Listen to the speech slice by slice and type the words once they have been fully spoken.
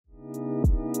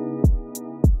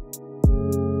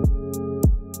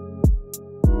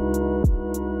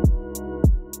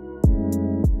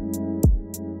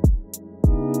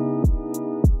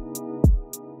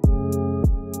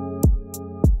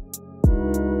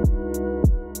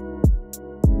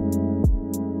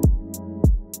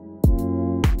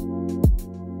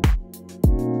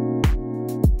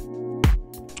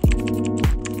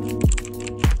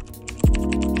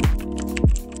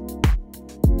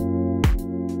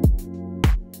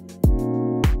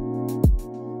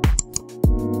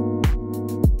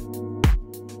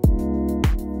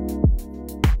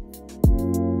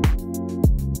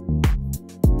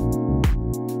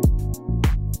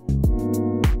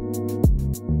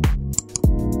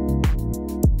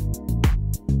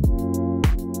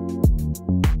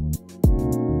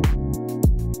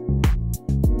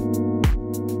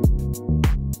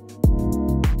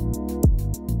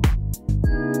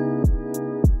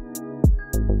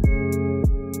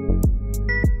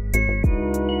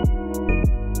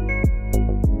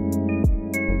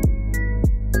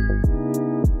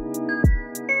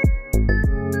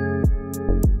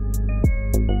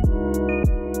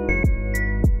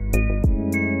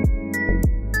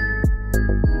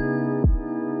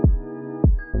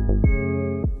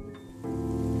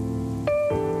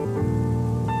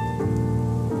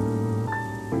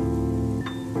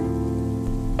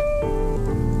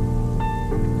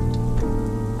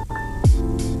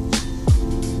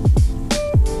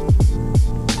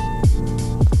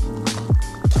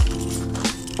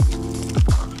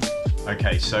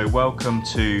Okay, so welcome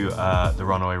to the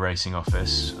Runaway Racing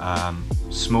office.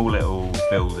 Small little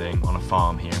building on a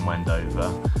farm here in Wendover.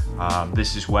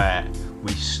 This is where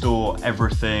we store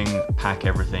everything, pack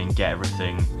everything, get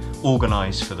everything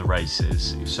organised for the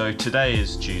races. So today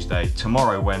is Tuesday,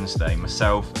 tomorrow Wednesday,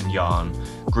 myself and Jan,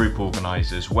 group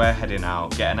organisers, we're heading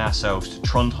out, getting ourselves to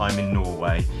Trondheim in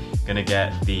Norway. Gonna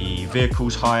get the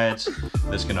vehicles hired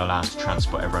that's gonna allow us to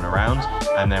transport everyone around,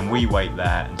 and then we wait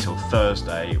there until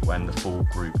Thursday when the full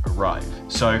group arrive.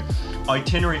 So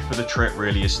itinerary for the trip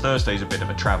really is Thursday's a bit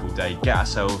of a travel day, get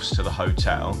ourselves to the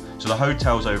hotel. So the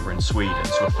hotel's over in Sweden,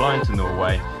 so we're flying to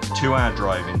Norway, 2-hour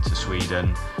drive into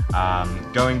Sweden,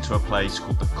 going to a place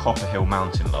called the Copperhill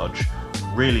Mountain Lodge.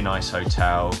 Really nice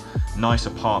hotel, nice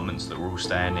apartments that we're all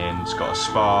staying in, it's got a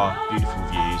spa, beautiful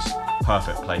views,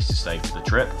 perfect place to stay for the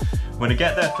trip. We're gonna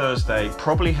get there Thursday,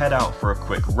 probably head out for a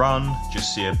quick run,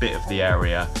 just see a bit of the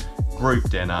area, group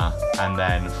dinner, and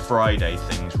then Friday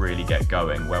things really get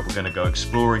going, where we're gonna go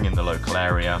exploring in the local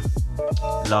area,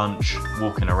 lunch,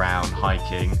 walking around,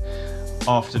 hiking.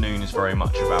 Afternoon is very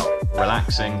much about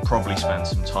relaxing, probably spend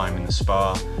some time in the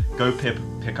spa, go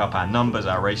pick up our numbers,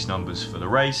 our race numbers for the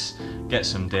race, get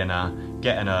some dinner,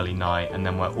 get an early night, and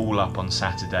then we're all up on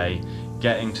Saturday,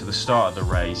 getting to the start of the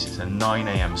race. It's a 9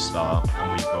 AM start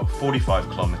and we've got 45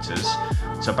 kilometers.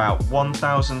 It's about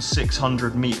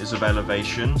 1,600 meters of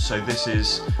elevation, so this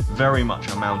is very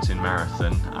much a mountain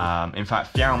marathon. In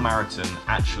fact, Fjällmaraton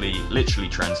actually literally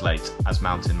translates as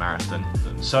mountain marathon.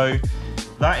 So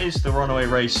that is the Runaway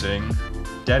Racing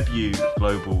debut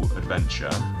global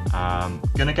adventure.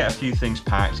 Gonna get a few things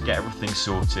packed, get everything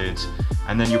sorted,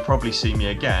 and then you'll probably see me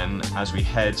again as we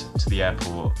head to the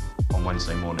airport on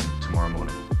Wednesday morning, tomorrow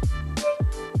morning.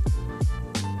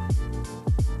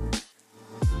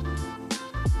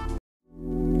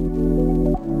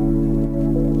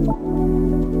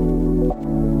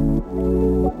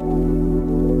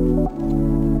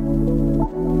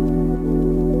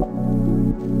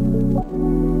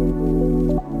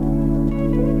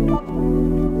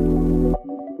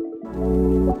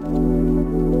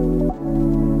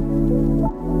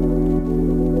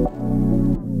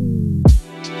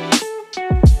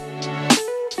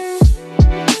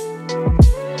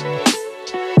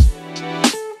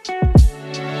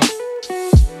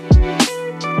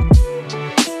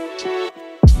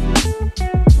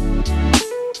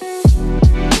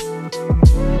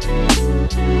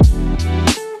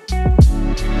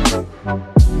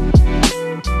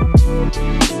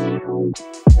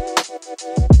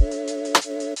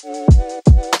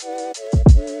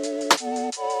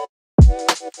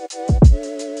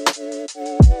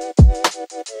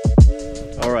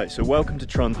 Alright, so welcome to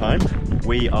Trondheim.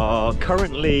 We are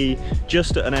currently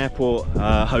just at an airport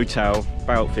hotel,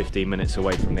 about 15 minutes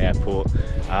away from the airport.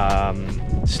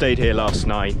 Stayed here last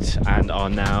night and are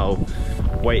now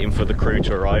waiting for the crew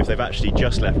to arrive. They've actually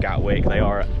just left Gatwick. They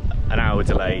are an hour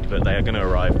delayed, but they are going to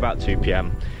arrive about 2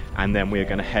 PM. And then we're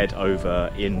going to head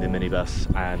over in the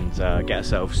minibus and get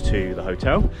ourselves to the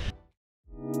hotel.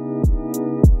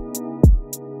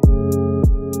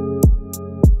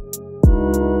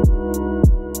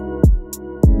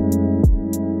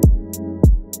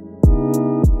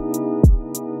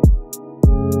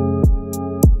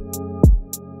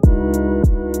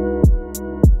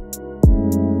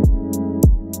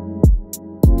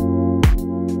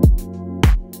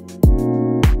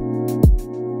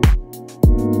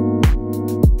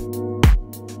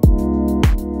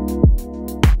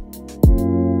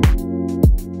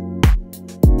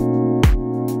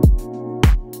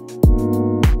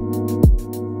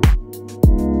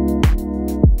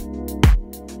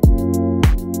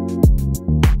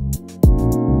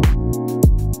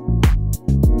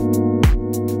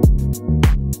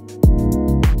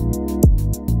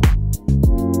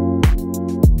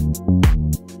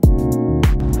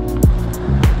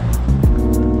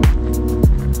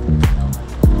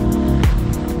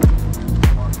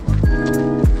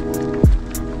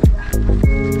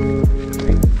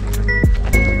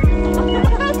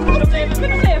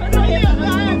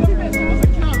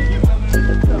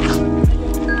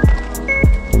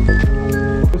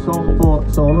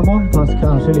 Fast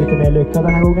kanske lite mer lyckad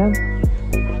den här gången.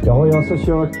 Jag har ju alltså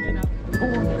kört